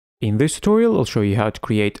In this tutorial, I'll show you how to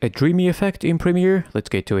create a Dreamy effect in Premiere. Let's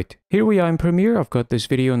get to it. Here we are in Premiere. I've got this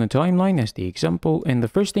video on the timeline as the example, and the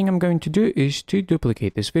first thing I'm going to do is to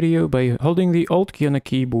duplicate this video by holding the Alt key on the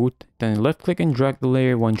keyboard, then left click and drag the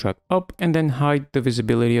layer one track up, and then hide the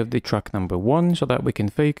visibility of the track number 1 so that we can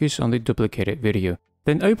focus on the duplicated video.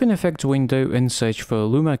 Then open Effects window and search for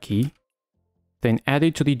Luma key, then add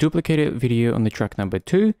it to the duplicated video on the track number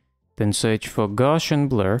 2, then search for Gaussian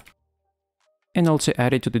blur, and also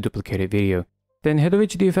add it to the duplicated video. Then head over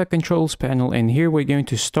to the Effect Controls panel, and here we're going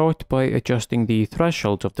to start by adjusting the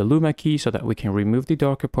threshold of the Luma key so that we can remove the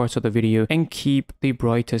darker parts of the video and keep the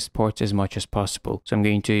brightest parts as much as possible. So I'm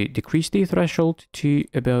going to decrease the threshold to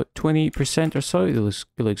about 20% or so. It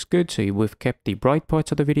looks good, so we've kept the bright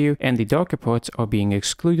parts of the video and the darker parts are being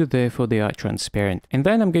excluded, therefore they are transparent. And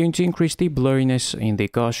then I'm going to increase the blurriness in the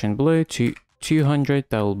Gaussian blur to 200,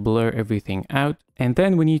 that will blur everything out. And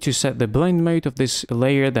then we need to set the blend mode of this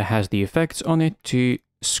layer that has the effects on it to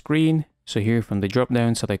screen. So here from the drop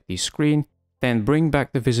down, select the screen, then bring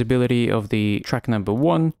back the visibility of the track number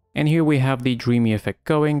 1. And here we have the Dreamy effect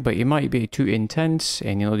going, but it might be too intense.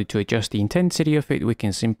 And in order to adjust the intensity of it, we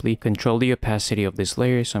can simply control the opacity of this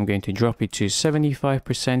layer. So I'm going to drop it to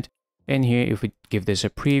 75%. And here, if we give this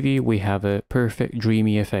a preview, we have a perfect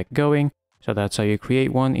Dreamy effect going. So that's how you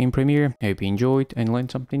create one in Premiere. I hope you enjoyed and learned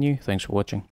something new. Thanks for watching.